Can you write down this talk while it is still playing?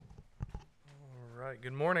right,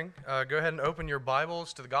 good morning. Go ahead and open your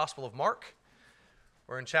Bibles to the Gospel of Mark.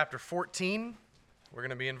 We're in chapter 14. We're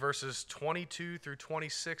going to be in verses 22 through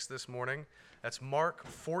 26 this morning. That's Mark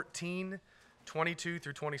 14, 22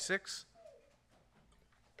 through 26.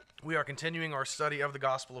 We are continuing our study of the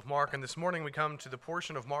Gospel of Mark, and this morning we come to the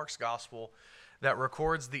portion of Mark's Gospel that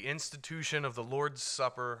records the institution of the Lord's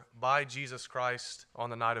Supper by Jesus Christ on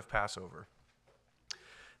the night of Passover.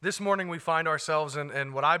 This morning we find ourselves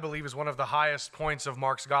in what I believe is one of the highest points of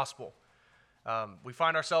Mark's gospel. We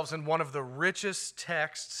find ourselves in one of the richest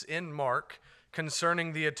texts in Mark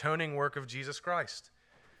concerning the atoning work of Jesus Christ.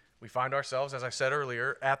 We find ourselves, as I said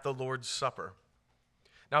earlier, at the Lord's Supper.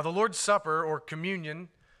 Now, the Lord's Supper, or communion,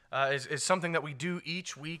 is something that we do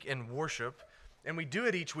each week in worship, and we do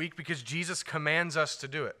it each week because Jesus commands us to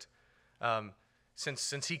do it.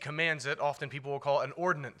 Since he commands it, often people will call it an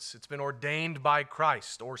ordinance. It's been ordained by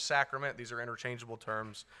Christ, or sacrament. These are interchangeable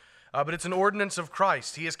terms. But it's an ordinance of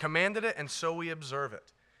Christ. He has commanded it, and so we observe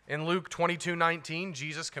it. In Luke 22:19,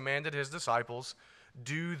 Jesus commanded his disciples,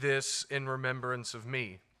 "Do this in remembrance of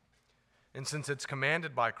me." And since it's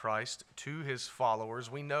commanded by Christ to his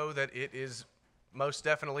followers, we know that it is most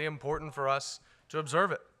definitely important for us to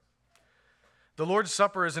observe it. The Lord's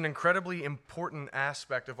Supper is an incredibly important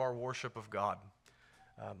aspect of our worship of God.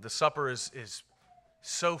 The supper is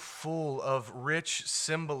so full of rich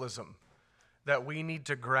symbolism that we need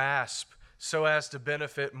to grasp so as to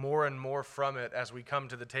benefit more and more from it as we come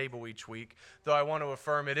to the table each week. Though I want to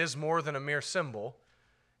affirm it is more than a mere symbol.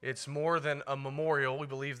 It's more than a memorial. We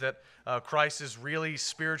believe that Christ is really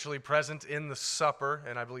spiritually present in the supper,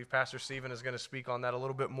 and I believe Pastor Stephen is going to speak on that a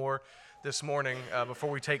little bit more this morning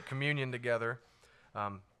before we take communion together.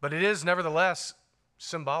 But it is nevertheless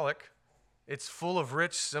symbolic. It's full of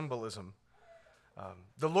rich symbolism.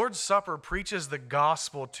 The Lord's Supper preaches the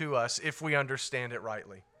gospel to us if we understand it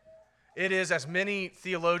rightly. It is, as many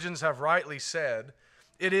theologians have rightly said,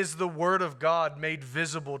 it is the Word of God made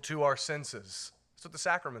visible to our senses. That's what the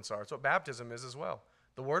sacraments are. That's what baptism is as well.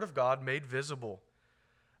 The Word of God made visible.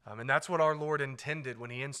 And that's what our Lord intended when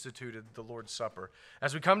he instituted the Lord's Supper.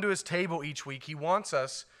 As we come to his table each week, he wants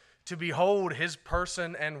us to behold his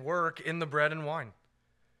person and work in the bread and wine.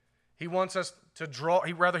 He wants us to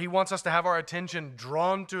he wants us to have our attention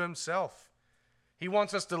drawn to himself. He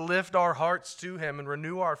wants us to lift our hearts to him and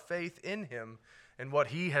renew our faith in him and what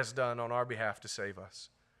he has done on our behalf to save us.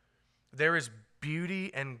 There is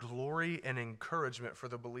beauty and glory and encouragement for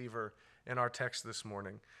the believer in our text this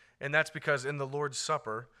morning. And that's because in the Lord's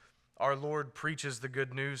Supper, our Lord preaches the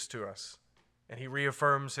good news to us, and he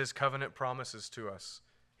reaffirms his covenant promises to us.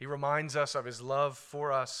 He reminds us of his love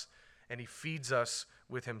for us, and he feeds us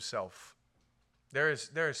with himself. There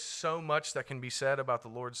is so much that can be said about the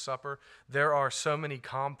Lord's Supper. There are so many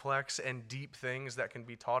complex and deep things that can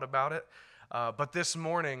be taught about it. But this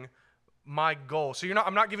morning, my goal,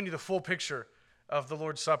 I'm not giving you the full picture of the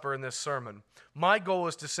Lord's Supper in this sermon. My goal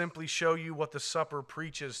is to simply show you what the supper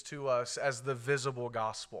preaches to us as the visible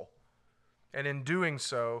gospel. And in doing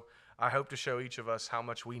so, I hope to show each of us how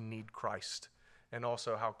much we need Christ and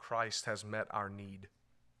also how Christ has met our need.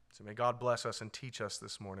 So may God bless us and teach us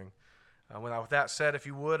this morning. With that said, if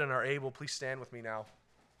you would and are able, please stand with me now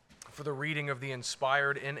for the reading of the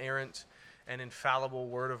inspired, inerrant, and infallible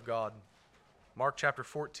Word of God. Mark chapter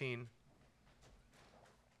 14,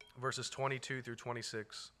 verses 22 through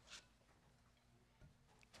 26.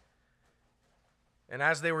 And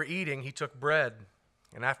as they were eating, he took bread,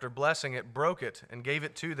 and after blessing it, broke it, and gave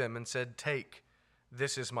it to them, and said, "Take,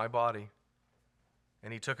 this is my body."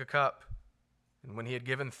 And he took a cup, and when he had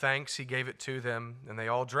given thanks, he gave it to them, and they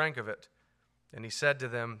all drank of it. And he said to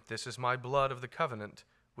them, "This is my blood of the covenant,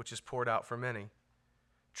 which is poured out for many.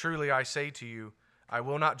 Truly I say to you, I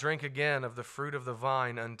will not drink again of the fruit of the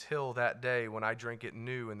vine until that day when I drink it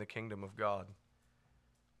new in the kingdom of God."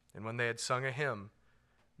 And when they had sung a hymn,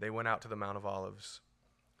 they went out to the Mount of Olives.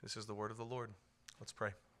 This is the word of the Lord. Let's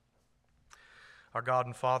pray. Our God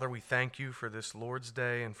and Father, we thank you for this Lord's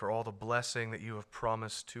Day and for all the blessing that you have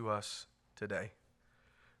promised to us today.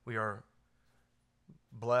 We are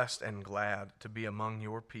blessed and glad to be among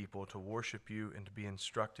your people, to worship you and to be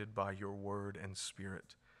instructed by your word and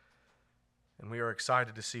spirit. And we are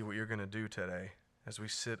excited to see what you're going to do today as we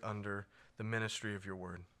sit under the ministry of your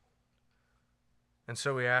word. And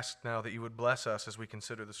so we ask now that you would bless us as we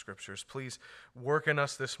consider the scriptures. Please work in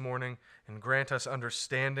us this morning and grant us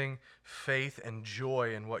understanding, faith, and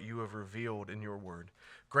joy in what you have revealed in your word.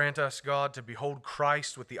 Grant us, God, to behold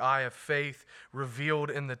Christ with the eye of faith revealed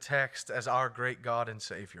in the text as our great God and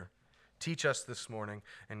Savior. Teach us this morning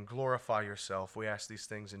and glorify yourself. We ask these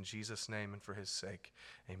things in Jesus' name and for his sake.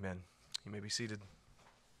 Amen. You may be seated.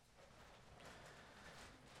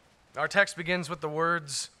 Our text begins with the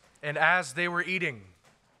words, "And as they were eating."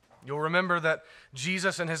 You'll remember that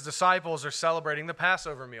Jesus and his disciples are celebrating the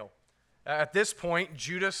Passover meal. At this point,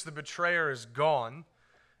 Judas the betrayer is gone.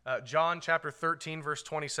 John chapter 13, verse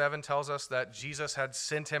 27 tells us that Jesus had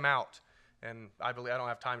sent him out. And I don't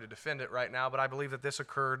have time to defend it right now, but I believe that this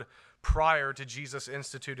occurred prior to Jesus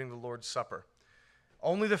instituting the Lord's Supper.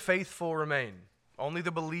 Only the faithful remain. Only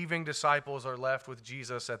the believing disciples are left with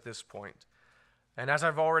Jesus at this point. And as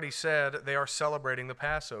I've already said, they are celebrating the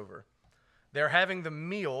Passover. They're having the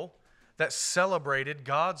meal that celebrated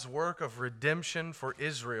God's work of redemption for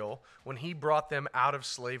Israel when he brought them out of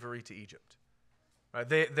slavery to Egypt. Right?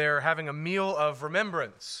 They're having a meal of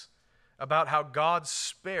remembrance about how God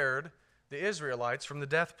spared the Israelites from the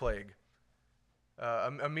death plague.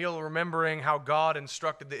 A meal remembering how God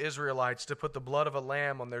instructed the Israelites to put the blood of a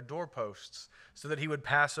lamb on their doorposts so that he would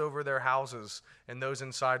pass over their houses and those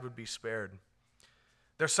inside would be spared.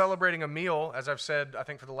 They're celebrating a meal, as I've said, I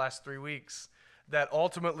think for the last 3 weeks, that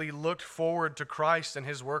ultimately looked forward to Christ and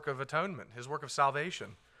his work of atonement, his work of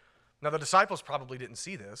salvation. Now, the disciples probably didn't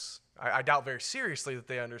see this. I doubt very seriously that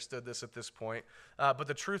they understood this at this point, but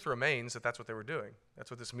the truth remains that that's what they were doing.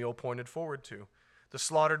 That's what this meal pointed forward to. The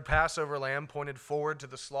slaughtered Passover lamb pointed forward to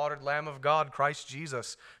the slaughtered Lamb of God, Christ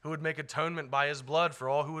Jesus, who would make atonement by his blood for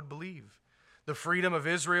all who would believe. The freedom of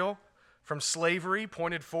Israel from slavery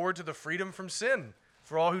pointed forward to the freedom from sin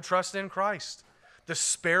for all who trust in Christ. The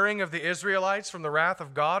sparing of the Israelites from the wrath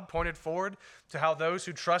of God pointed forward to how those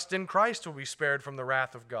who trust in Christ will be spared from the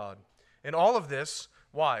wrath of God. And all of this,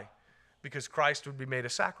 why? Because Christ would be made a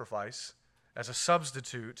sacrifice as a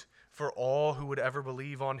substitute for all who would ever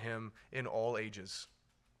believe on him in all ages.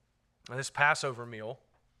 And this Passover meal,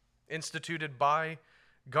 instituted by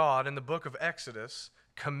God in the book of Exodus,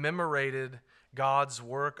 commemorated God's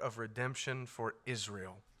work of redemption for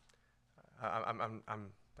Israel.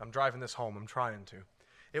 I'm driving this home. I'm trying to.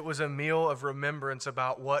 It was a meal of remembrance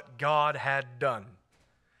about what God had done,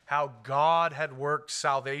 how God had worked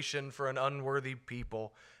salvation for an unworthy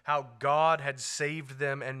people, how God had saved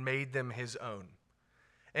them and made them his own.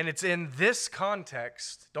 And it's in this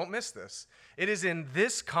context, don't miss this, it is in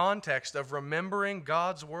this context of remembering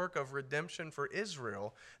God's work of redemption for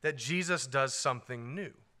Israel that Jesus does something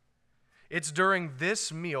new. It's during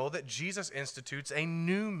this meal that Jesus institutes a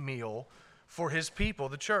new meal for his people,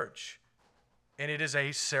 the church. And it is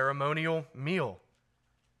a ceremonial meal.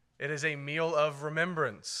 It is a meal of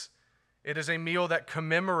remembrance. It is a meal that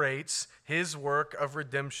commemorates his work of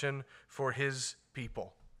redemption for his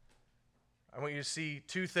people. I want you to see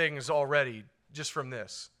two things already just from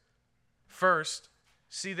this. First,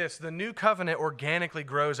 see this, the new covenant organically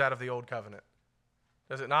grows out of the old covenant.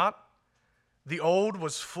 Does it not? The old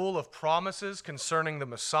was full of promises concerning the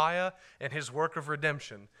Messiah and his work of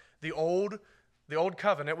redemption. The old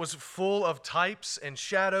covenant was full of types and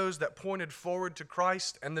shadows that pointed forward to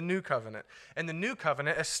Christ and the new covenant. And the new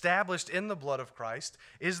covenant, established in the blood of Christ,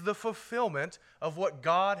 is the fulfillment of what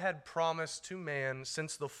God had promised to man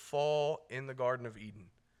since the fall in the Garden of Eden.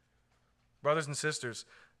 Brothers and sisters,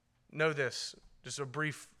 know this, just a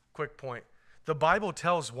brief, quick point. The Bible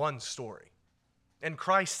tells one story, and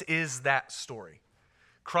Christ is that story.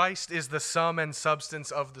 Christ is the sum and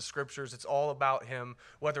substance of the Scriptures. It's all about him,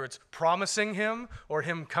 whether it's promising him or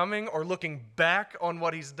him coming or looking back on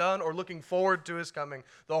what he's done or looking forward to his coming.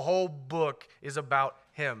 The whole book is about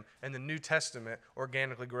him, and the New Testament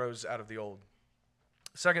organically grows out of the Old.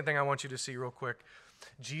 Second thing I want you to see real quick,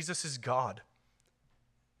 Jesus is God.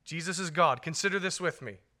 Jesus is God. Consider this with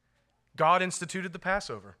me. God instituted the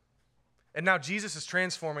Passover, and now Jesus is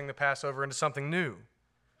transforming the Passover into something new.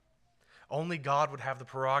 Only God would have the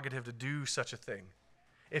prerogative to do such a thing.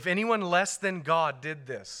 If anyone less than God did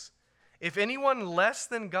this, if anyone less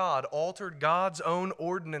than God altered God's own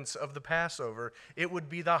ordinance of the Passover, it would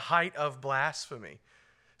be the height of blasphemy.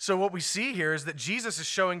 So what we see here is that Jesus is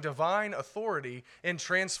showing divine authority in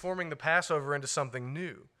transforming the Passover into something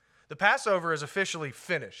new. The Passover is officially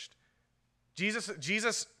finished. Jesus,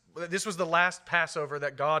 this was the last Passover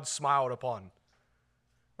that God smiled upon.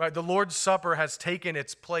 Right, the Lord's Supper has taken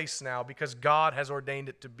its place now because God has ordained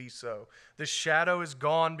it to be so. The shadow is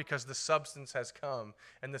gone because the substance has come,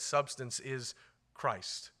 and the substance is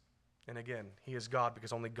Christ. And again, he is God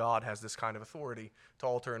because only God has this kind of authority to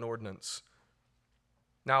alter an ordinance.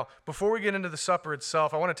 Now, before we get into the supper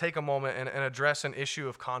itself, I want to take a moment and address an issue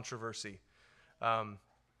of controversy.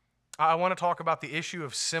 I want to talk about the issue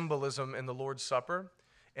of symbolism in the Lord's Supper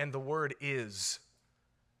and the word is.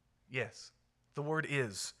 Yes. The word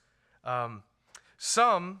is.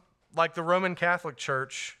 Some, like the Roman Catholic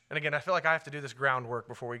Church, and again, I feel like I have to do this groundwork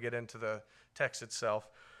before we get into the text itself.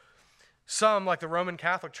 Some, like the Roman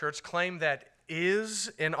Catholic Church, claim that "is"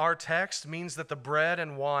 in our text means that the bread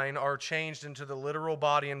and wine are changed into the literal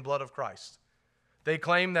body and blood of Christ. They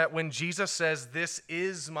claim that when Jesus says, "This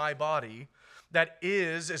is my body," that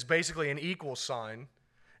is basically an equal sign,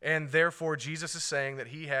 and therefore Jesus is saying that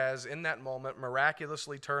he has, in that moment,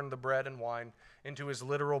 miraculously turned the bread and wine into his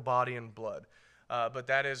literal body and blood. But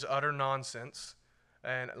that is utter nonsense,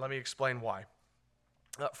 and let me explain why.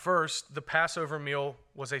 First, the Passover meal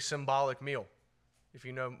was a symbolic meal. If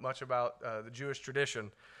you know much about the Jewish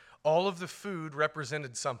tradition, all of the food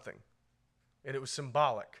represented something, and it was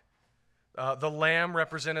symbolic. The lamb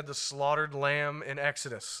represented the slaughtered lamb in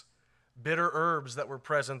Exodus. Bitter herbs that were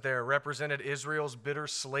present there represented Israel's bitter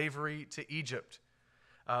slavery to Egypt.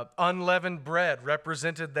 Unleavened bread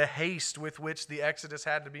represented the haste with which the Exodus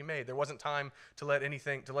had to be made. There wasn't time to let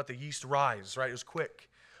the yeast rise, right? It was quick.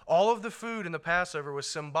 All of the food in the Passover was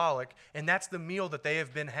symbolic, and that's the meal that they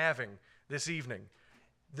have been having this evening.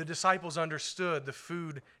 The disciples understood the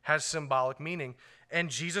food has symbolic meaning, and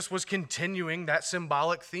Jesus was continuing that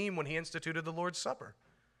symbolic theme when he instituted the Lord's Supper,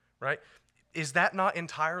 right? Is that not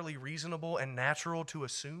entirely reasonable and natural to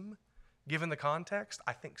assume, given the context?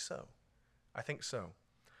 I think so.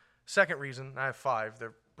 Second reason, I have 5,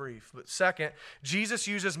 they're brief, but second, Jesus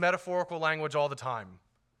uses metaphorical language all the time.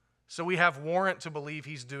 So we have warrant to believe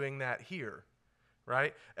he's doing that here,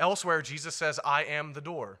 right? Elsewhere, Jesus says, "I am the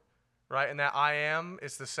door," right? And that "I am"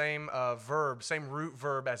 is the same same root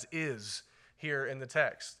verb as "is" here in the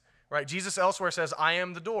text, right? Jesus elsewhere says, "I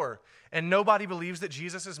am the door," and nobody believes that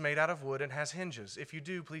Jesus is made out of wood and has hinges. If you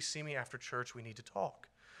do, please see me after church. We need to talk,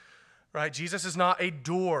 right? Jesus is not a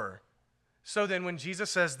door. So then when Jesus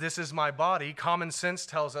says, "This is my body," common sense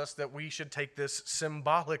tells us that we should take this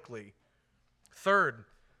symbolically. Third,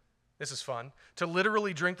 this is fun. To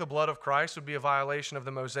literally drink the blood of Christ would be a violation of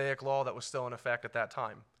the Mosaic law that was still in effect at that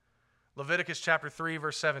time. Leviticus chapter 3,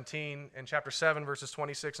 verse 17, and chapter 7, verses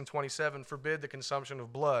 26 and 27 forbid the consumption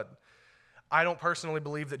of blood. I don't personally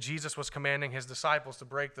believe that Jesus was commanding his disciples to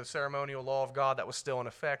break the ceremonial law of God that was still in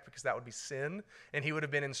effect, because that would be sin, and he would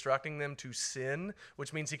have been instructing them to sin,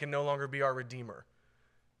 which means he can no longer be our Redeemer.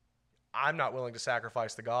 I'm not willing to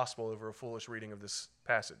sacrifice the gospel over a foolish reading of this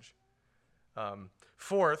passage.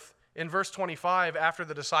 Fourth, in verse 25, after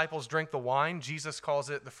the disciples drink the wine, Jesus calls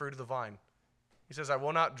it the fruit of the vine. He says, "I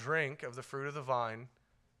will not drink of the fruit of the vine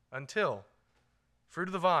until." Fruit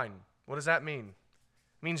of the vine, what does that mean?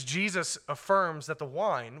 It means Jesus affirms that the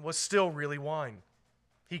wine was still really wine.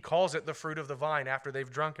 He calls it the fruit of the vine after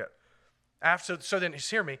they've drunk it. So then,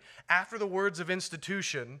 hear me, after the words of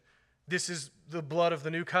institution, "This is the blood of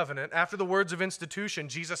the new covenant," after the words of institution,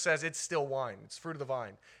 Jesus says it's still wine. It's fruit of the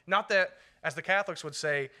vine. Not that, as the Catholics would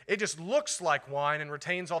say, it just looks like wine and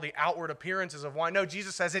retains all the outward appearances of wine. No,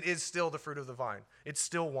 Jesus says it is still the fruit of the vine. It's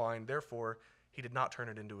still wine. Therefore, he did not turn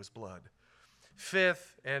it into his blood.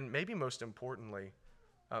 Fifth, and maybe most importantly,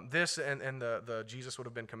 this and the Jesus would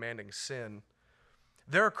have been commanding sin.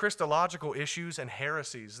 There are Christological issues and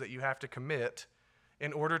heresies that you have to commit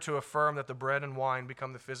in order to affirm that the bread and wine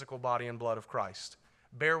become the physical body and blood of Christ.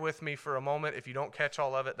 Bear with me for a moment. If you don't catch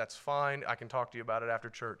all of it, that's fine. I can talk to you about it after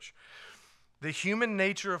church. The human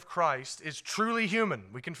nature of Christ is truly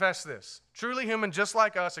human. We confess this. Truly human, just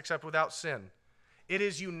like us, except without sin. It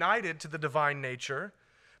is united to the divine nature,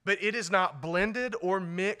 but it is not blended or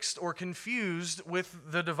mixed or confused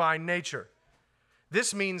with the divine nature.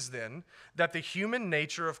 This means then that the human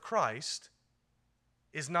nature of Christ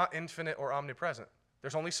is not infinite or omnipresent.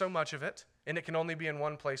 There's only so much of it, and it can only be in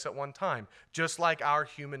one place at one time, just like our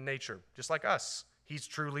human nature, just like us. He's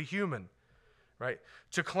truly human, right?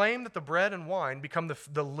 To claim that the bread and wine become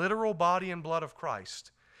the literal body and blood of Christ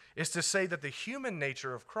is to say that the human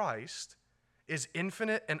nature of Christ is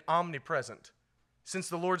infinite and omnipresent, since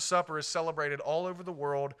the Lord's Supper is celebrated all over the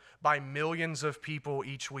world by millions of people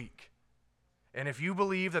each week. And if you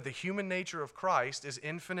believe that the human nature of Christ is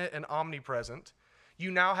infinite and omnipresent, you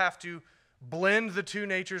now have to blend the two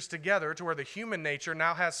natures together to where the human nature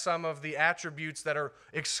now has some of the attributes that are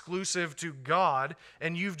exclusive to God,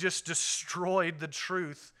 and you've just destroyed the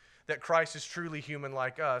truth that Christ is truly human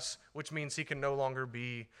like us, which means he can no longer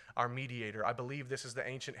be our mediator. I believe this is the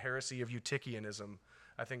ancient heresy of Eutychianism,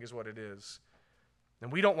 I think is what it is.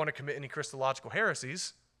 And we don't want to commit any Christological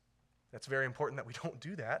heresies. That's very important that we don't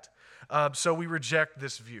do that. So we reject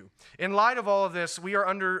this view. In light of all of this, we are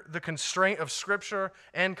under the constraint of Scripture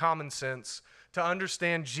and common sense to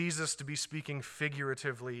understand Jesus to be speaking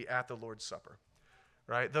figuratively at the Lord's Supper.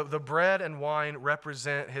 Right? The bread and wine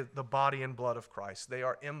represent the body and blood of Christ. They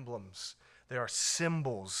are emblems. They are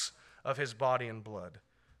symbols of his body and blood.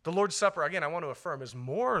 The Lord's Supper, again, I want to affirm, is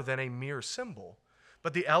more than a mere symbol,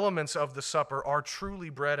 But the elements of the supper are truly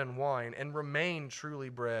bread and wine and remain truly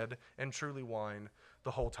bread and truly wine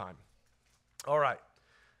the whole time. All right.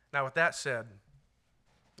 Now, with that said,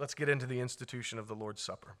 let's get into the institution of the Lord's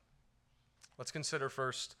Supper. Let's consider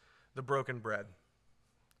first the broken bread.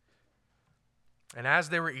 And as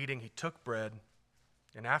they were eating, he took bread,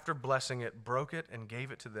 and after blessing it, broke it and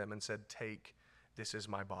gave it to them and said, "Take, this is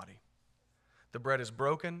my body." The bread is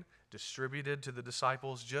broken, distributed to the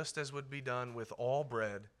disciples, just as would be done with all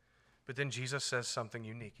bread. But then Jesus says something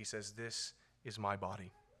unique. He says, "This is my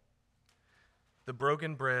body." The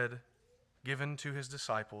broken bread given to his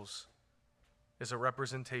disciples is a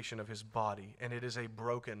representation of his body, and it is a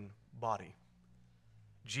broken body.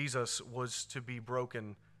 Jesus was to be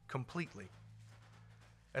broken completely.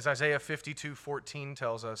 As Isaiah 52:14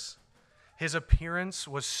 tells us, his appearance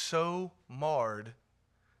was so marred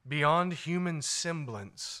beyond human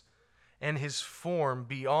semblance, and his form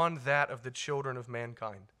beyond that of the children of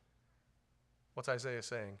mankind. What's Isaiah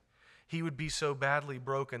saying? He would be so badly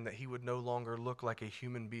broken that he would no longer look like a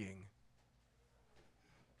human being.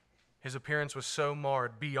 His appearance was so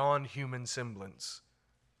marred beyond human semblance.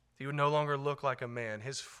 He would no longer look like a man.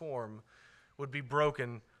 His form would be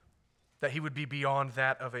broken that he would be beyond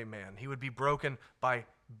that of a man. He would be broken by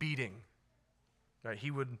beating. Right?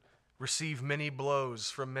 He would receive many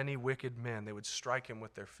blows from many wicked men. They would strike him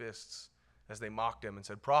with their fists as they mocked him and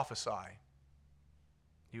said, "Prophesy."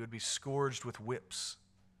 He would be scourged with whips,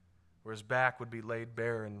 where his back would be laid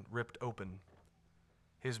bare and ripped open.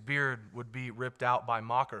 His beard would be ripped out by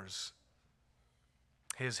mockers.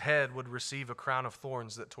 His head would receive a crown of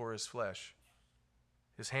thorns that tore his flesh.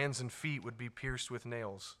 His hands and feet would be pierced with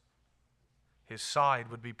nails. His side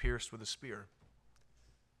would be pierced with a spear.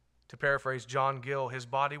 To paraphrase John Gill, his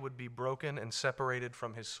body would be broken and separated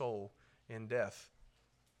from his soul in death.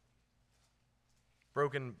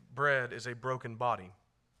 Broken bread is a broken body.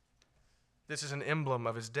 This is an emblem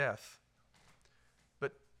of his death.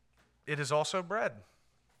 But it is also bread.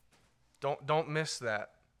 Don't miss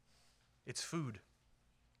that. It's food.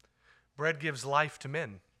 Bread gives life to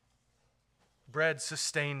men. Bread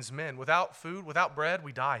sustains men. Without food, without bread,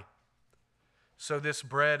 we die. So this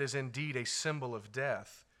bread is indeed a symbol of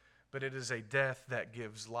death, but it is a death that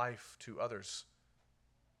gives life to others.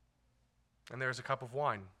 And there's a cup of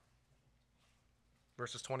wine.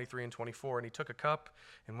 Verses 23 and 24, and he took a cup,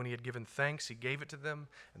 and when he had given thanks, he gave it to them,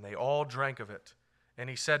 and they all drank of it. And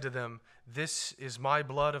he said to them, "This is my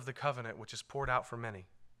blood of the covenant, which is poured out for many."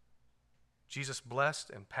 Jesus blessed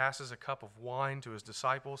and passes a cup of wine to his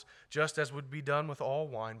disciples, just as would be done with all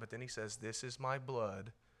wine, but then he says, "This is my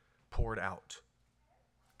blood poured out."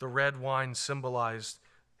 The red wine symbolized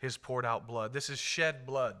his poured out blood. This is shed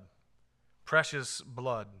blood, precious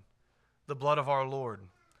blood, the blood of our Lord.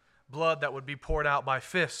 Blood that would be poured out by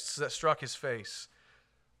fists that struck his face.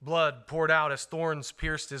 Blood poured out as thorns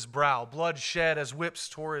pierced his brow. Blood shed as whips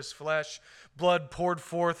tore his flesh. Blood poured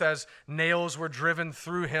forth as nails were driven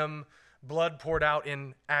through him. Blood poured out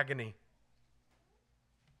in agony.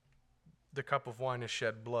 The cup of wine is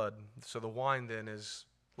shed blood. So the wine then is,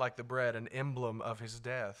 like the bread, an emblem of his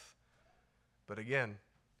death. But again,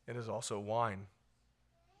 it is also wine.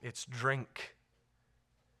 It's drink.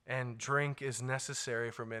 And drink is necessary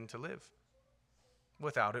for men to live.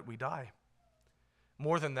 Without it, we die.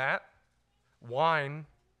 More than that, wine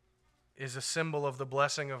is a symbol of the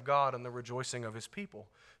blessing of God and the rejoicing of his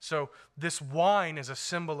people. So this wine is a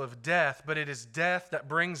symbol of death, but it is death that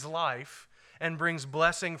brings life and brings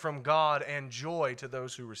blessing from God and joy to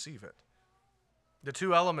those who receive it. The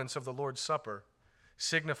two elements of the Lord's Supper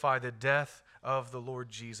signify the death of the Lord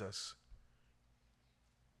Jesus.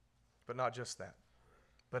 But not just that.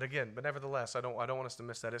 But nevertheless, I don't want us to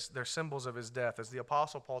miss that. They're symbols of his death. As the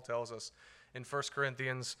Apostle Paul tells us in 1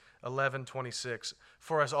 Corinthians 11:26,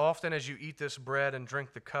 "For as often as you eat this bread and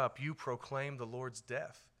drink the cup, you proclaim the Lord's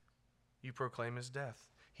death." You proclaim his death.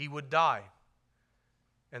 He would die,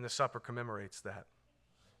 and the supper commemorates that.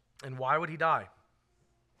 And why would he die?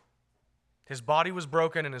 His body was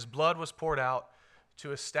broken and his blood was poured out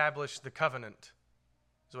to establish the covenant,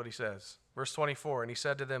 is what he says. Verse 24, and he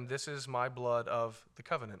said to them, "This is my blood of the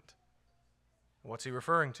covenant." What's he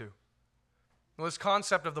referring to? Well, this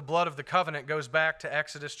concept of the blood of the covenant goes back to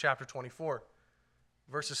Exodus chapter 24.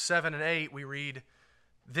 Verses 7 and 8, we read,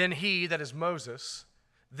 "Then he," that is Moses,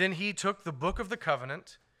 "then he took the book of the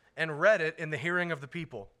covenant and read it in the hearing of the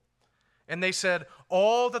people. And they said,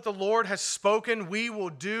 'All that the Lord has spoken we will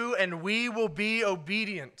do, and we will be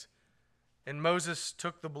obedient.' And Moses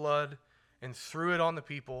took the blood and threw it on the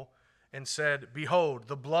people and said, 'Behold,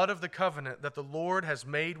 the blood of the covenant that the Lord has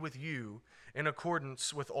made with you in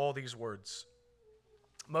accordance with all these words.'"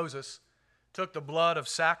 Moses, took the blood of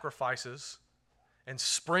sacrifices and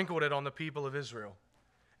sprinkled it on the people of Israel.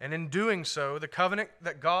 And in doing so, the covenant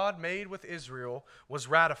that God made with Israel was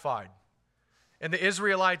ratified. And the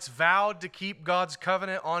Israelites vowed to keep God's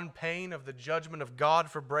covenant on pain of the judgment of God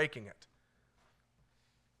for breaking it.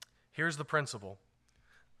 Here's the principle.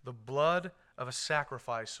 The blood of a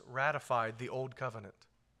sacrifice ratified the old covenant.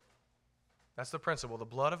 That's the principle.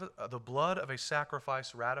 The blood of a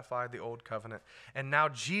sacrifice ratified the old covenant. And now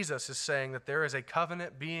Jesus is saying that there is a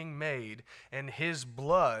covenant being made, and his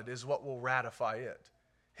blood is what will ratify it.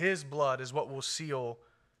 His blood is what will seal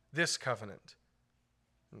this covenant.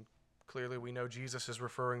 And clearly we know Jesus is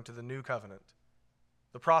referring to the new covenant.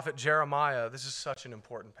 The prophet Jeremiah, this is such an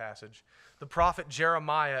important passage. The prophet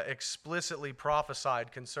Jeremiah explicitly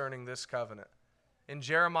prophesied concerning this covenant. In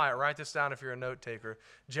Jeremiah, write this down if you're a note taker.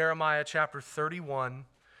 Jeremiah chapter 31,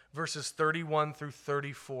 verses 31 through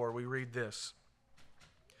 34, we read this.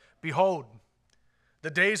 Behold, the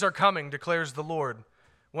days are coming, declares the Lord,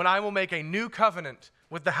 when I will make a new covenant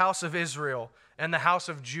with the house of Israel and the house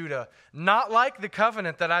of Judah, not like the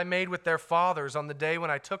covenant that I made with their fathers on the day when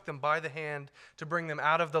I took them by the hand to bring them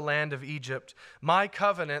out of the land of Egypt, my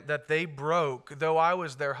covenant that they broke, though I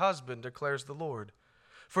was their husband, declares the Lord.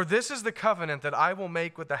 For this is the covenant that I will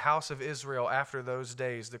make with the house of Israel after those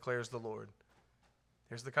days, declares the Lord.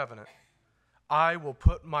 Here's the covenant. I will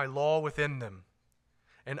put my law within them,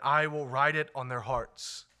 and I will write it on their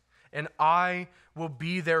hearts, and I will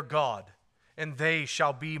be their God, and they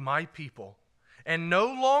shall be my people. And no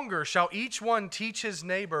longer shall each one teach his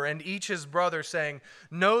neighbor and each his brother, saying,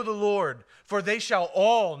 Know the Lord, for they shall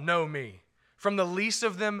all know me, from the least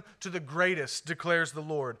of them to the greatest, declares the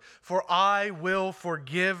Lord. For I will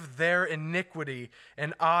forgive their iniquity,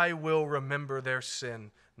 and I will remember their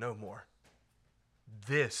sin no more.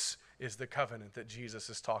 This is the covenant that Jesus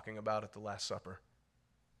is talking about at the Last Supper.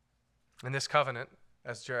 And this covenant,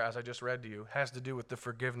 as I just read to you, has to do with the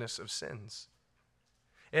forgiveness of sins.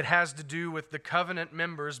 It has to do with the covenant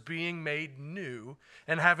members being made new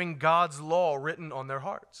and having God's law written on their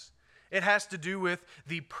hearts. It has to do with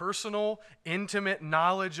the personal, intimate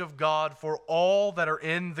knowledge of God for all that are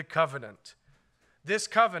in the covenant. This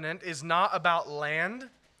covenant is not about land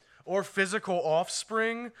or physical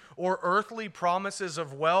offspring or earthly promises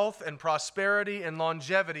of wealth and prosperity and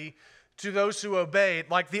longevity to those who obey,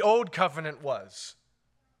 like the old covenant was.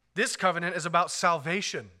 This covenant is about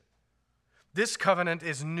salvation. This covenant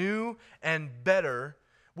is new and better,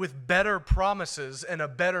 with better promises and a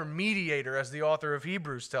better mediator, as the author of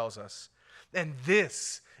Hebrews tells us. And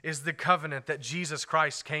this is the covenant that Jesus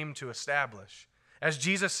Christ came to establish. As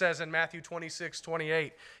Jesus says in Matthew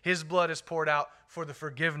 26:28, his blood is poured out for the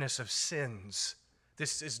forgiveness of sins.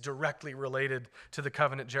 This is directly related to the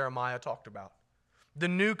covenant Jeremiah talked about. The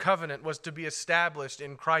new covenant was to be established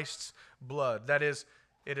in Christ's blood. That is,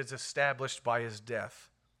 it is established by his death.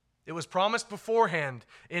 It was promised beforehand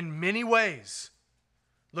in many ways.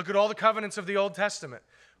 Look at all the covenants of the Old Testament.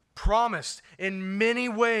 Promised in many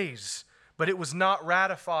ways, but it was not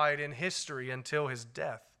ratified in history until his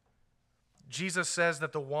death. Jesus says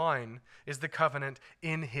that the wine is the covenant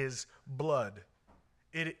in his blood.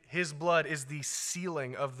 His blood is the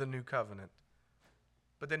sealing of the new covenant.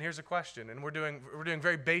 But then here's a question, and we're doing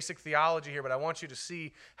very basic theology here, but I want you to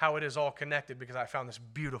see how it is all connected because I found this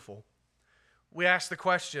beautiful. We ask the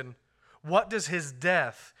question, what does his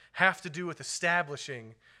death have to do with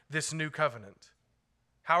establishing this new covenant?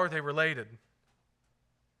 How are they related?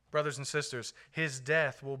 Brothers and sisters, his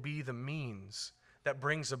death will be the means that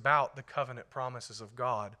brings about the covenant promises of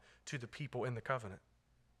God to the people in the covenant.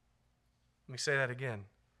 Let me say that again.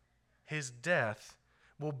 His death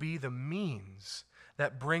will be the means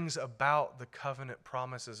that brings about the covenant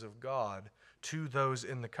promises of God to those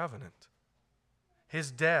in the covenant.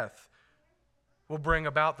 His death will bring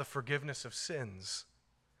about the forgiveness of sins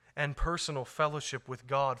and personal fellowship with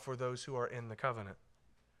God for those who are in the covenant.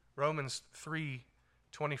 Romans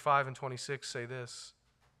 3:25 and 26 say this,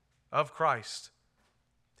 of Christ,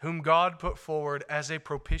 whom God put forward as a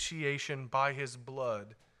propitiation by his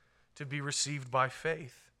blood to be received by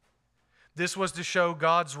faith. This was to show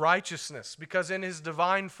God's righteousness, because in his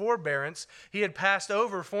divine forbearance he had passed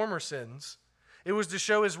over former sins. It was to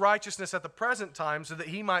show his righteousness at the present time so that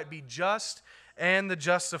he might be just and the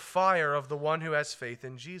justifier of the one who has faith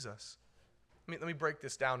in Jesus. Let me break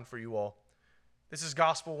this down for you all. This is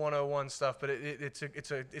Gospel 101 stuff, but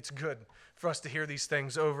it's good for us to hear these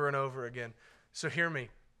things over and over again. So hear me.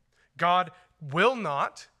 God will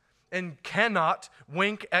not and cannot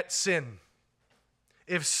wink at sin.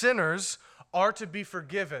 If sinners are to be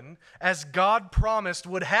forgiven, as God promised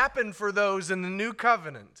would happen for those in the new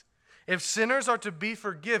covenant, If sinners are to be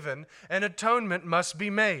forgiven, an atonement must be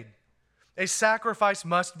made. A sacrifice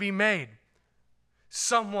must be made.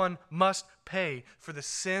 Someone must pay for the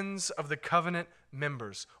sins of the covenant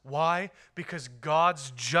members. Why? Because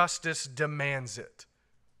God's justice demands it.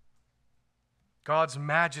 God's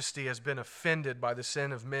majesty has been offended by the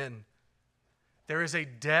sin of men. There is a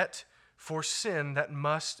debt for sin that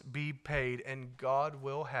must be paid, and God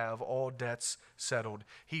will have all debts settled.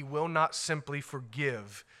 He will not simply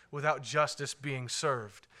forgive without justice being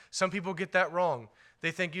served. Some people get that wrong.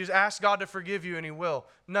 They think you just ask God to forgive you and He will.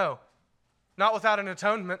 No, not without an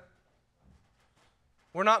atonement.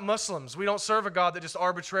 We're not Muslims. We don't serve a God that just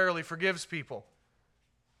arbitrarily forgives people.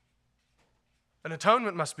 An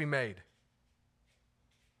atonement must be made.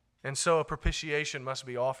 And so a propitiation must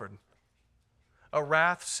be offered. A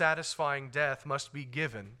wrath-satisfying death must be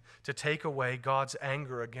given to take away God's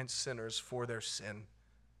anger against sinners for their sin.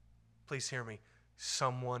 Please hear me.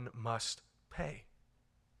 Someone must pay.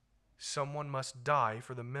 Someone must die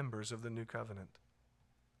for the members of the new covenant.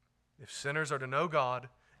 If sinners are to know God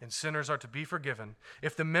and sinners are to be forgiven,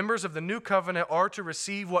 if the members of the new covenant are to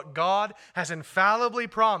receive what God has infallibly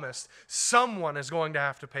promised, someone is going to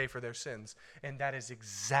have to pay for their sins. And that is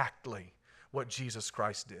exactly what Jesus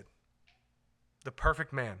Christ did. The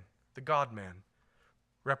perfect man, the God-man,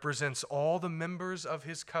 represents all the members of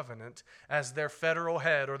His covenant as their federal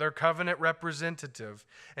head or their covenant representative,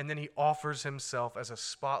 and then He offers Himself as a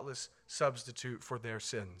spotless substitute for their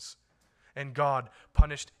sins. And God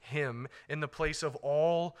punished Him in the place of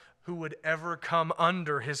all who would ever come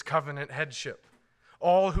under His covenant headship,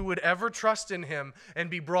 all who would ever trust in Him and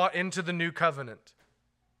be brought into the new covenant.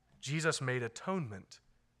 Jesus made atonement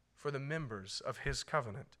for the members of His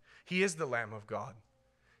covenant. He is the Lamb of God.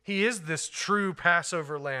 He is this true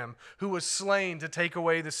Passover lamb who was slain to take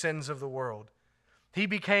away the sins of the world. He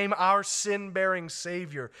became our sin-bearing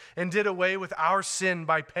Savior and did away with our sin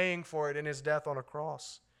by paying for it in His death on a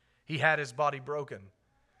cross. He had His body broken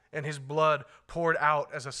and His blood poured out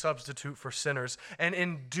as a substitute for sinners. And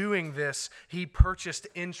in doing this, He purchased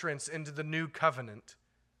entrance into the new covenant.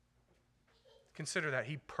 Consider that.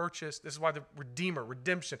 He purchased, this is why the Redeemer,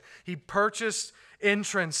 redemption, He purchased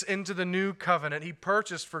entrance into the new covenant. He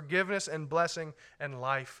purchased forgiveness and blessing and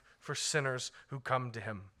life for sinners who come to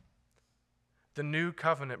Him. The new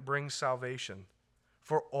covenant brings salvation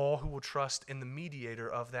for all who will trust in the mediator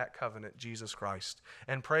of that covenant, Jesus Christ.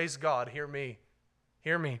 And praise God, hear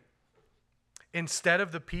me. Instead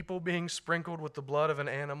of the people being sprinkled with the blood of an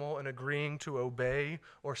animal and agreeing to obey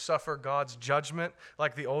or suffer God's judgment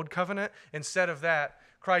like the old covenant, instead of that,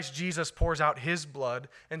 Christ Jesus pours out His blood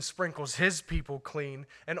and sprinkles His people clean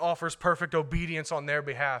and offers perfect obedience on their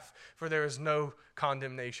behalf. For there is no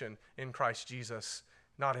condemnation in Christ Jesus,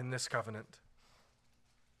 not in this covenant.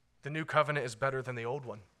 The new covenant is better than the old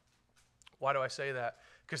one. Why do I say that?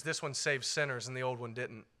 Because this one saves sinners and the old one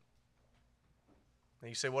didn't. And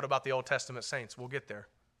you say, what about the Old Testament saints? We'll get there.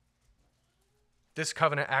 This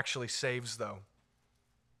covenant actually saves, though.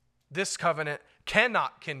 This covenant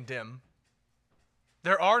cannot condemn.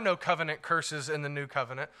 There are no covenant curses in the new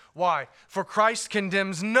covenant. Why? For Christ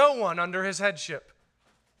condemns no one under His headship.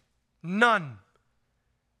 None.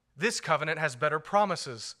 This covenant has better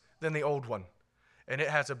promises than the old one. And it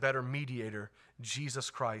has a better mediator, Jesus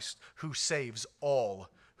Christ, who saves all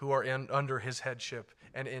who are under His headship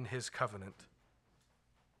and in His covenant.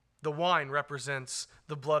 The wine represents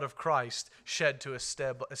the blood of Christ shed to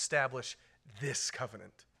establish this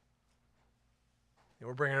covenant. And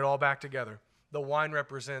we're bringing it all back together. The wine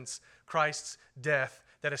represents Christ's death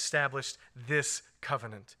that established this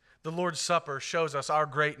covenant. The Lord's Supper shows us our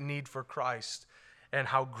great need for Christ and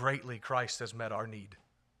how greatly Christ has met our need.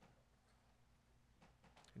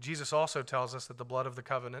 Jesus also tells us that the blood of the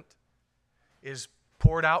covenant is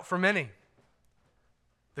poured out for many.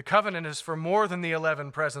 The covenant is for more than the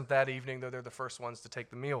 11 present that evening, though they're the first ones to take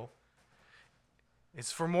the meal.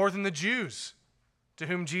 It's for more than the Jews to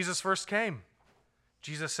whom Jesus first came.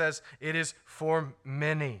 Jesus says it is for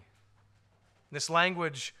many. This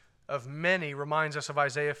language of many reminds us of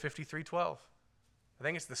Isaiah 53:12. I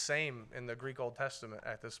think it's the same in the Greek Old Testament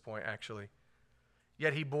at this point, actually.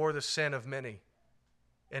 Yet He bore the sin of many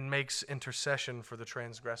and makes intercession for the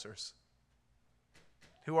transgressors.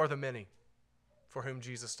 Who are the many for whom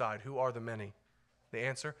Jesus died? Who are the many? The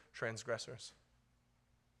answer, transgressors.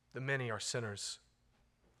 The many are sinners.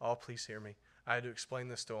 Oh, please hear me. I had to explain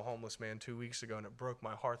this to a homeless man 2 weeks ago, and it broke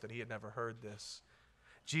my heart that he had never heard this.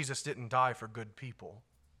 Jesus didn't die for good people.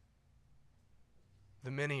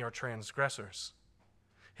 The many are transgressors.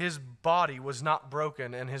 His body was not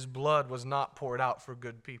broken, and His blood was not poured out for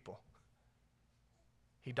good people.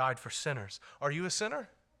 He died for sinners. Are you a sinner?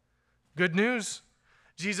 Good news,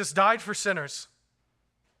 Jesus died for sinners.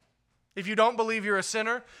 If you don't believe you're a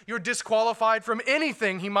sinner, you're disqualified from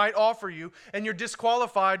anything he might offer you, and you're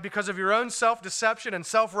disqualified because of your own self-deception and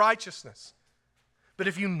self-righteousness. But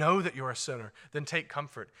if you know that you're a sinner, then take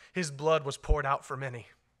comfort. His blood was poured out for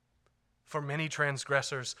many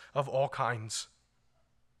transgressors of all kinds.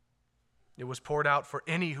 It was poured out for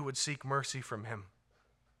any who would seek mercy from him.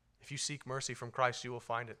 If you seek mercy from Christ, you will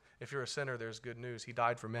find it. If you're a sinner, there's good news. He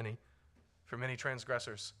died for many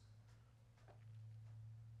transgressors.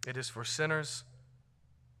 It is for sinners,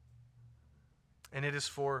 and it is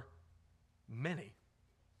for many.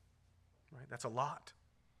 Right? That's a lot.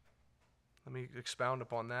 Let me expound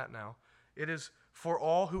upon that now. It is for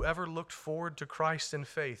all who ever looked forward to Christ in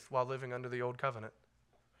faith while living under the old covenant.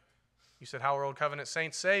 You said, how are old covenant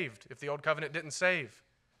saints saved if the old covenant didn't save?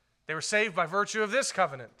 They were saved by virtue of this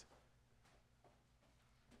covenant.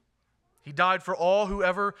 He died for all who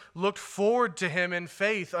ever looked forward to him in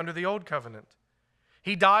faith under the old covenant.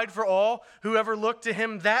 He died for all who ever looked to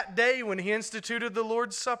him that day when he instituted the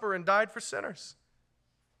Lord's Supper and died for sinners.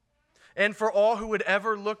 And for all who would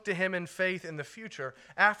ever look to him in faith in the future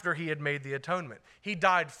after he had made the atonement. He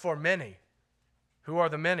died for many. Who are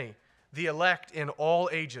the many? The elect in all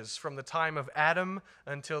ages, from the time of Adam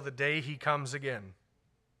until the day he comes again.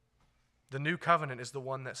 The new covenant is the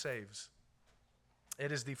one that saves.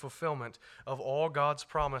 It is the fulfillment of all God's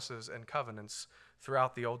promises and covenants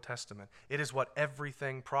throughout the Old Testament. It is what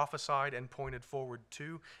everything prophesied and pointed forward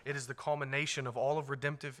to. It is the culmination of all of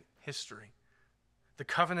redemptive history. The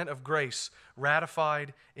covenant of grace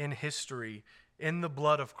ratified in history in the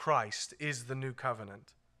blood of Christ is the new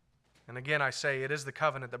covenant. And again, I say it is the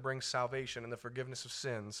covenant that brings salvation and the forgiveness of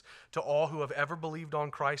sins to all who have ever believed on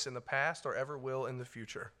Christ in the past or ever will in the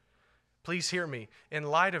future. Please hear me. In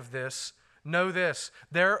light of this, know this: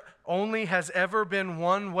 there only has ever been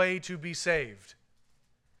one way to be saved.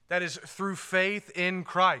 That is through faith in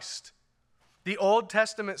Christ. The Old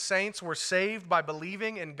Testament saints were saved by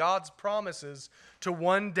believing in God's promises to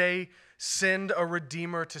one day send a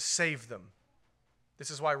Redeemer to save them.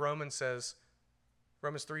 This is why Romans says,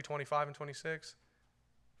 Romans 3:25 and 26,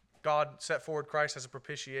 God set forward Christ as a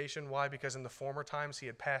propitiation. Why? Because in the former times he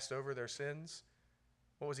had passed over their sins.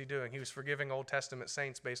 What was he doing? He was forgiving Old Testament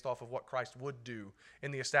saints based off of what Christ would do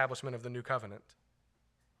in the establishment of the new covenant.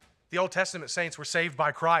 The Old Testament saints were saved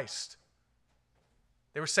by Christ.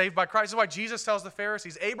 They were saved by Christ. This is why Jesus tells the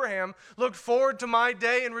Pharisees, Abraham looked forward to my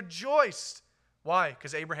day and rejoiced. Why?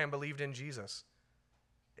 Because Abraham believed in Jesus.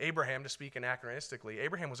 Abraham, to speak anachronistically,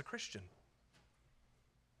 Abraham was a Christian.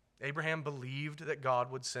 Abraham believed that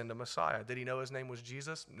God would send a Messiah. Did he know his name was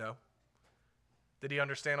Jesus? No. Did he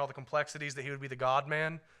understand all the complexities that he would be the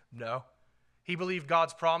God-man? No. He believed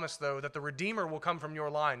God's promise, though, that the Redeemer will come from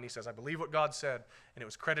your line. And he says, I believe what God said, and it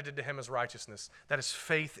was credited to him as righteousness. That is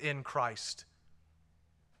faith in Christ.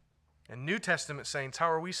 And New Testament saints,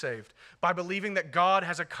 how are we saved? By believing that God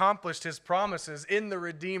has accomplished his promises in the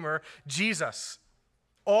Redeemer, Jesus.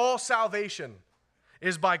 All salvation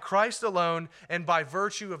is by Christ alone and by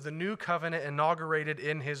virtue of the new covenant inaugurated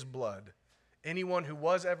in his blood. Anyone who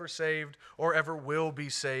was ever saved or ever will be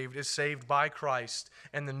saved is saved by Christ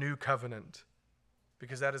and the new covenant,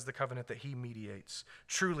 because that is the covenant that he mediates.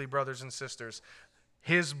 Truly, brothers and sisters,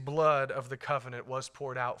 his blood of the covenant was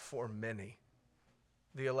poured out for many,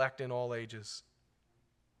 the elect in all ages.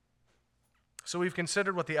 So we've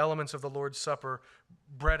considered what the elements of the Lord's Supper,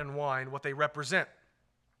 bread and wine, what they represent.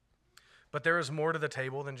 But there is more to the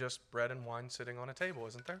table than just bread and wine sitting on a table,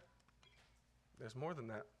 isn't there? There's more than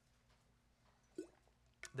that.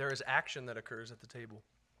 There is action that occurs at the table.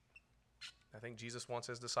 I think Jesus wants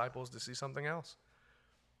his disciples to see something else.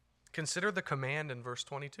 Consider the command in verse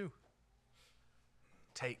 22.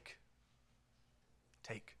 Take.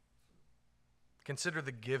 Take. Consider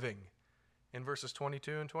the giving in verses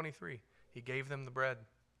 22 and 23. He gave them the bread.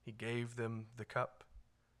 He gave them the cup.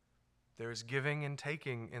 There is giving and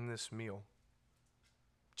taking in this meal.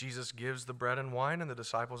 Jesus gives the bread and wine, and the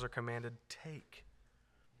disciples are commanded, take.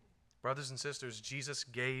 Brothers and sisters, Jesus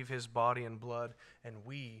gave his body and blood, and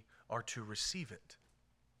we are to receive it.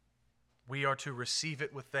 We are to receive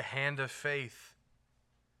it with the hand of faith.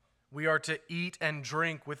 We are to eat and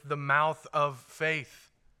drink with the mouth of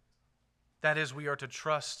faith. That is, we are to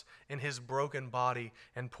trust in his broken body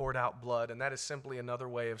and poured out blood. And that is simply another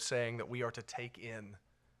way of saying that we are to take in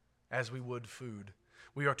as we would food.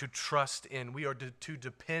 We are to trust in, we are to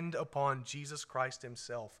depend upon Jesus Christ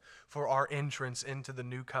himself for our entrance into the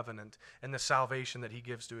new covenant and the salvation that he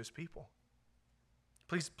gives to his people.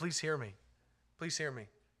 Please hear me. Please hear me.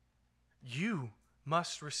 You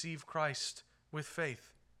must receive Christ with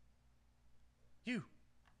faith. You.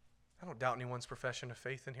 I don't doubt anyone's profession of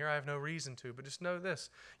faith in here. I have no reason to, but just know this.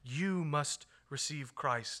 You must receive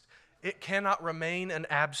Christ. It cannot remain an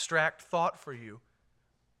abstract thought for you.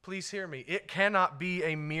 Please hear me. It cannot be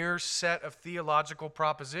a mere set of theological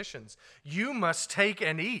propositions. You must take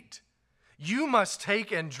and eat. You must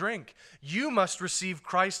take and drink. You must receive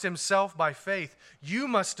Christ himself by faith. You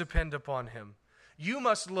must depend upon him. You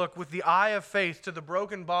must look with the eye of faith to the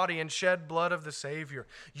broken body and shed blood of the Savior.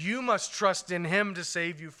 You must trust in him to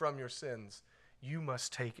save you from your sins. You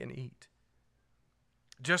must take and eat.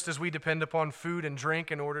 Just as we depend upon food and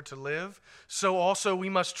drink in order to live, so also we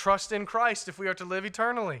must trust in Christ if we are to live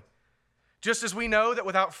eternally. Just as we know that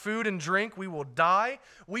without food and drink we will die,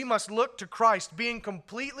 we must look to Christ, being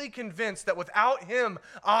completely convinced that without him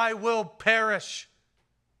I will perish.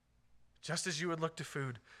 Just as you would look to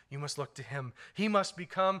food, you must look to him. He must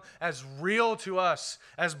become as real to us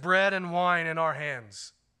as bread and wine in our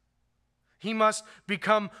hands. He must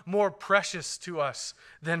become more precious to us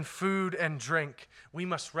than food and drink. We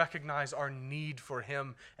must recognize our need for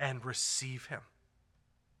him and receive him.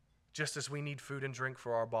 Just as we need food and drink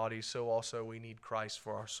for our bodies, so also we need Christ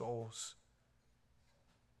for our souls.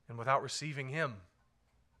 And without receiving him,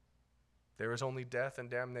 there is only death and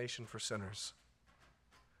damnation for sinners.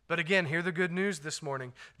 But again, hear the good news this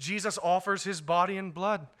morning. Jesus offers his body and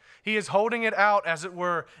blood. He is holding it out, as it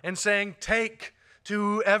were, and saying, take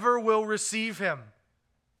to whoever will receive him.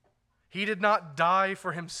 He did not die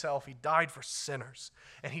for himself. He died for sinners.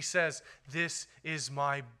 And he says, this is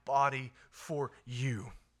my body for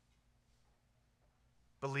you.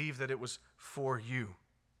 Believe that it was for you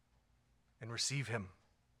and receive him.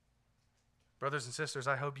 Brothers and sisters,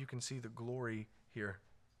 I hope you can see the glory here.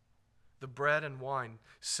 The bread and wine,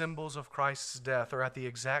 symbols of Christ's death, are at the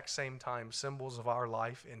exact same time symbols of our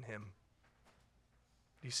life in him.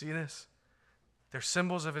 Do you see this? They're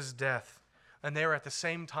symbols of his death, and they are at the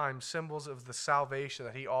same time symbols of the salvation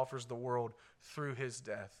that he offers the world through his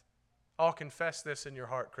death. I'll confess this in your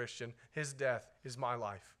heart, Christian. His death is my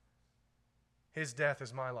life. His death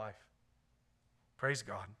is my life. Praise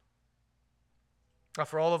God. Now,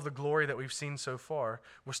 for all of the glory that we've seen so far,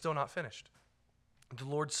 we're still not finished. The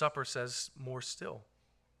Lord's Supper says more still.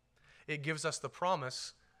 It gives us the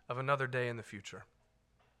promise of another day in the future.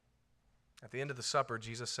 At the end of the supper,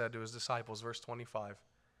 Jesus said to his disciples, verse 25,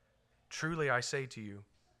 truly I say to you,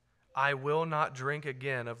 I will not drink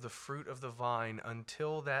again of the fruit of the vine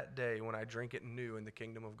until that day when I drink it new in the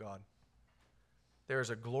kingdom of God. There is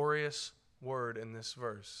a glorious word in this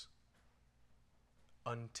verse.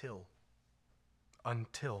 Until.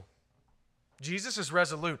 Until. Jesus is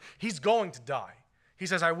resolute. He's going to die. He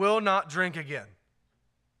says, I will not drink again.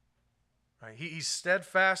 Right? He's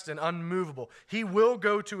steadfast and unmovable. He will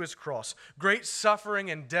go to his cross. Great suffering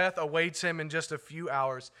and death awaits him in just a few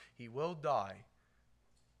hours. He will die.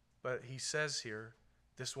 But he says here,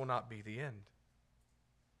 this will not be the end.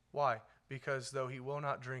 Why? Because though he will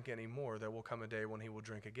not drink anymore, there will come a day when he will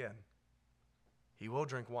drink again. He will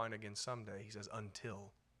drink wine again someday. He says, until.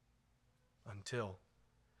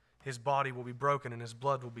 His body will be broken and his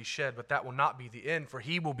blood will be shed, but that will not be the end, for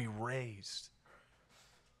he will be raised.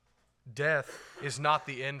 Death is not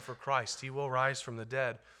the end for Christ. He will rise from the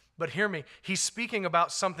dead. But hear me, he's speaking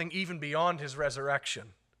about something even beyond his resurrection.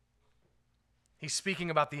 He's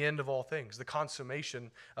speaking about the end of all things, the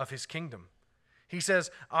consummation of his kingdom. He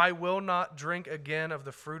says, I will not drink again of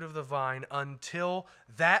the fruit of the vine until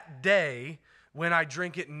that day when I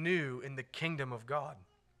drink it new in the kingdom of God.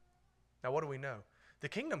 Now, what do we know? The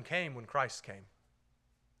kingdom came when Christ came.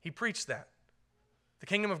 He preached that. The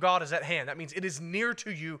kingdom of God is at hand. That means it is near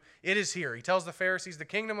to you. It is here. He tells the Pharisees, the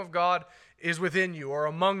kingdom of God is within you or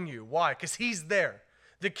among you. Why? Because he's there.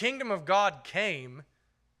 The kingdom of God came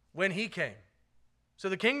when he came. So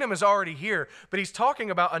the kingdom is already here, but he's talking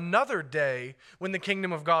about another day when the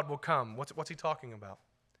kingdom of God will come. What's he talking about?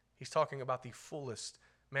 He's talking about the fullest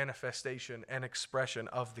manifestation and expression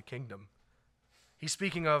of the kingdom. He's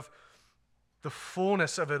speaking of the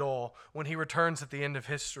fullness of it all when he returns at the end of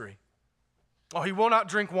history. Oh, he will not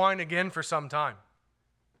drink wine again for some time.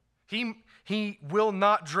 He will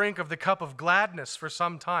not drink of the cup of gladness for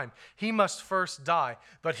some time. He must first die,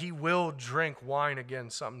 but he will drink wine again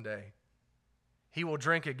someday. He will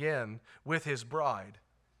drink again with his bride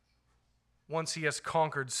once he has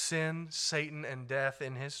conquered sin, Satan, and death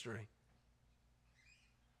in history.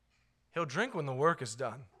 He'll drink when the work is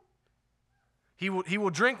done. He will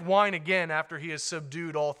drink wine again after he has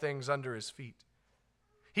subdued all things under his feet.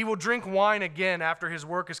 He will drink wine again after his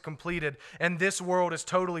work is completed and this world is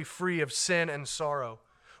totally free of sin and sorrow.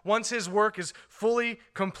 Once his work is fully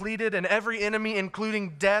completed and every enemy,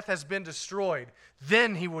 including death, has been destroyed,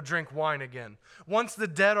 then he will drink wine again. Once the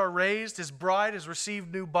dead are raised, his bride has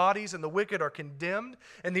received new bodies, and the wicked are condemned,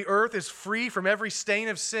 and the earth is free from every stain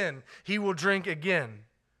of sin, he will drink again.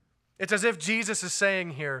 It's as if Jesus is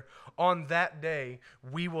saying here, on that day,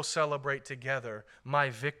 we will celebrate together my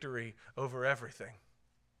victory over everything.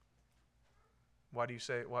 Why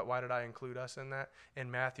did I include us in that?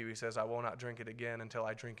 In Matthew, he says, I will not drink it again until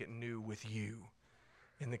I drink it new with you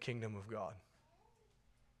in the kingdom of God.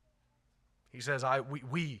 He says,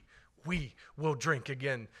 we will drink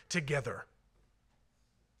again together.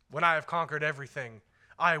 When I have conquered everything,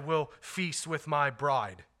 I will feast with my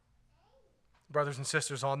bride. Brothers and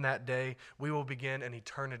sisters, on that day, we will begin an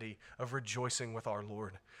eternity of rejoicing with our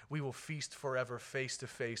Lord. We will feast forever face to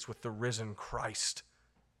face with the risen Christ.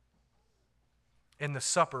 In the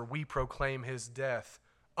supper, we proclaim his death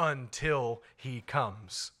until he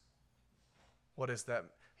comes. What is that?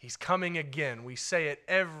 He's coming again. We say it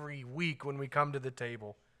every week when we come to the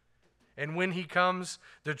table. And when he comes,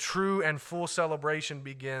 the true and full celebration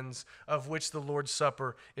begins, of which the Lord's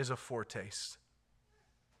Supper is a foretaste.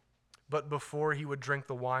 But before he would drink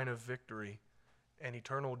the wine of victory and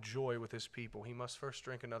eternal joy with his people, he must first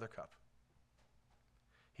drink another cup.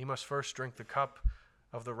 He must first drink the cup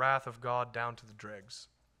of the wrath of God down to the dregs.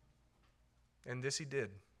 And this he did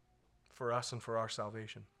for us and for our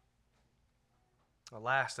salvation.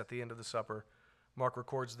 Last, at the end of the supper, Mark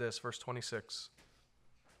records this, verse 26.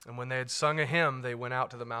 And when they had sung a hymn, they went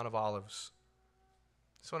out to the Mount of Olives.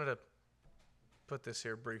 Just wanted to put this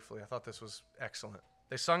here briefly. I thought this was excellent.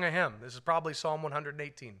 They sung a hymn. This is probably Psalm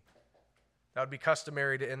 118. That would be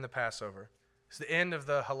customary to end the Passover. It's the end of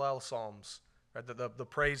the Hallel Psalms, right? the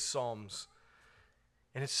praise Psalms.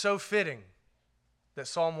 And it's so fitting that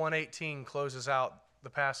Psalm 118 closes out the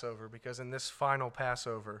Passover, because in this final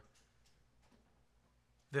Passover,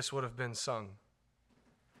 this would have been sung.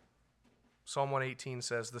 Psalm 118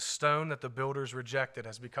 says, "The stone that the builders rejected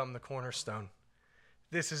has become the cornerstone.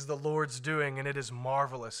 This is the Lord's doing, and it is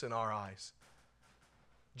marvelous in our eyes."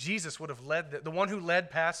 Jesus would have led, the one who led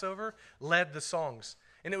Passover led the songs.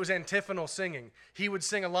 And it was antiphonal singing. He would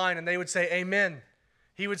sing a line and they would say, "Amen."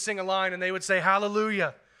 He would sing a line and they would say,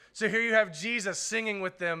 "Hallelujah." So here you have Jesus singing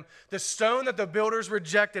with them, "The stone that the builders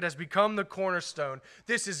rejected has become the cornerstone.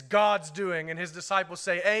 This is God's doing." And his disciples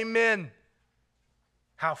say, "Amen."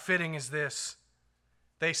 How fitting is this?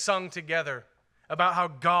 They sung together about how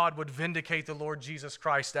God would vindicate the Lord Jesus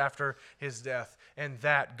Christ after his death. And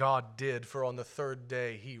that God did, for on the third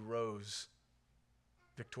day he rose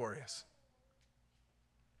victorious.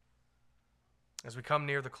 As we come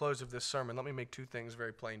near the close of this sermon, let me make two things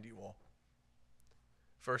very plain to you all.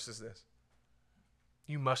 First is this: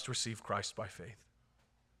 you must receive Christ by faith.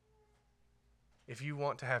 If you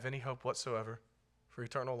want to have any hope whatsoever for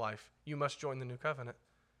eternal life, you must join the new covenant.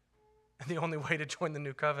 And the only way to join the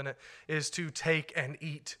new covenant is to take and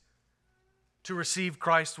eat, to receive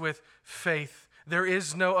Christ with faith. There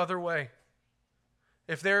is no other way.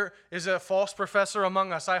 If there is a false professor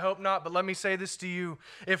among us, I hope not, but let me say this to you.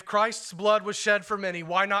 If Christ's blood was shed for many,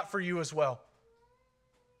 why not for you as well?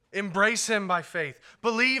 Embrace him by faith.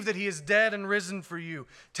 Believe that he is dead and risen for you.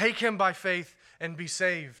 Take him by faith and be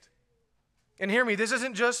saved. And hear me, this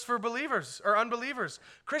isn't just for believers or unbelievers.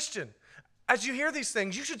 Christian, as you hear these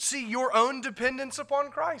things, you should see your own dependence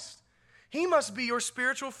upon Christ. He must be your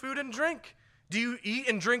spiritual food and drink. Do you eat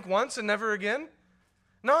and drink once and never again?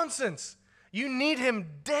 Nonsense. You need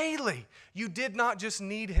him daily. You did not just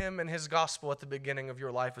need him and his gospel at the beginning of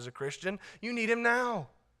your life as a Christian. You need him now.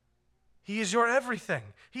 He is your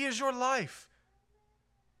everything. He is your life.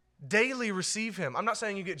 Daily receive him. I'm not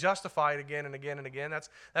saying you get justified again and again and again.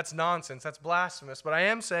 That's nonsense. That's blasphemous. But I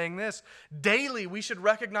am saying this. Daily we should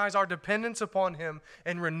recognize our dependence upon him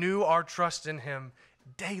and renew our trust in him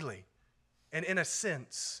daily. And in a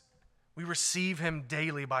sense, we receive him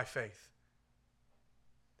daily by faith.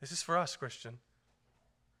 This is for us, Christian.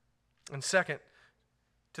 And second,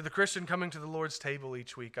 to the Christian coming to the Lord's table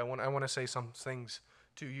each week, I want to say some things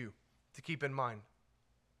to you to keep in mind.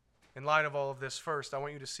 In light of all of this, first, I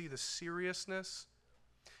want you to see the seriousness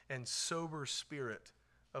and sober spirit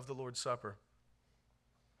of the Lord's Supper.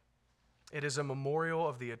 It is a memorial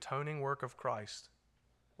of the atoning work of Christ.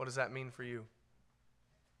 What does that mean for you?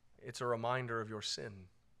 It's a reminder of your sin.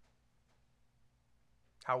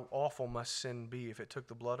 How awful must sin be if it took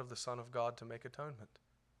the blood of the Son of God to make atonement?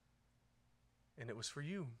 And it was for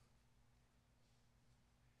you.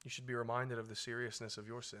 You should be reminded of the seriousness of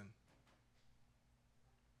your sin.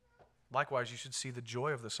 Likewise, you should see the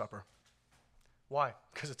joy of the supper. Why?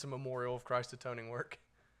 Because it's a memorial of Christ's atoning work.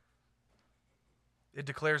 It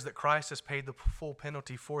declares that Christ has paid the full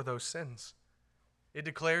penalty for those sins. It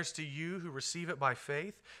declares to you who receive it by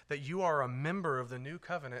faith that you are a member of the new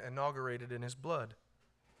covenant inaugurated in his blood.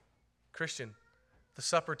 Christian, the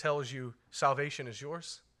supper tells you salvation is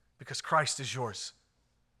yours because Christ is yours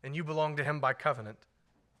and you belong to him by covenant.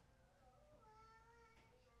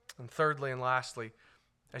 And thirdly and lastly,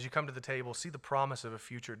 as you come to the table, see the promise of a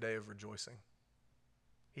future day of rejoicing.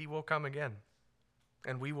 He will come again,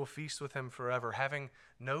 and we will feast with him forever, having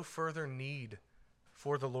no further need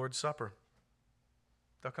for the Lord's Supper.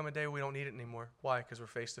 There'll come a day we don't need it anymore. Why? Because we're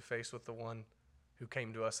face to face with the one who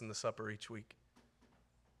came to us in the supper each week.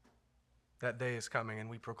 That day is coming, and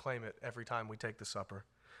we proclaim it every time we take the supper.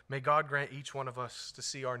 May God grant each one of us to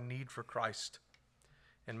see our need for Christ,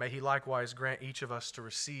 and may he likewise grant each of us to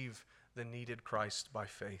receive the needed Christ by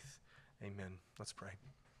faith. Amen. Let's pray.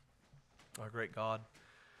 Our great God,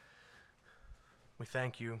 we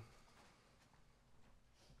thank you.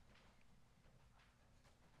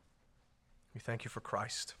 We thank you for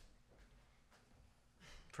Christ,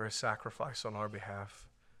 for his sacrifice on our behalf,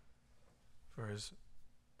 for his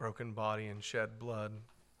broken body and shed blood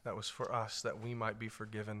that was for us, that we might be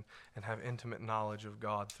forgiven and have intimate knowledge of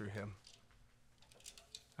God through him.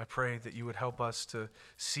 I pray that you would help us to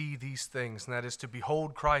see these things, and that is to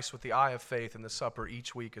behold Christ with the eye of faith in the supper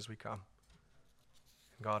each week as we come.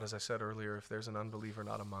 And God, as I said earlier, if there's an unbeliever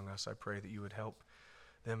not among us, I pray that you would help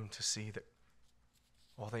them to see that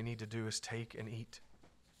all they need to do is take and eat.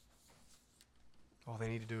 All they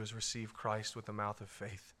need to do is receive Christ with the mouth of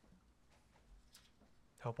faith.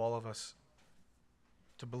 Help all of us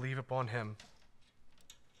to believe upon him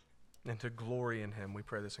and to glory in him. We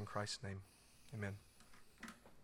pray this in Christ's name. Amen.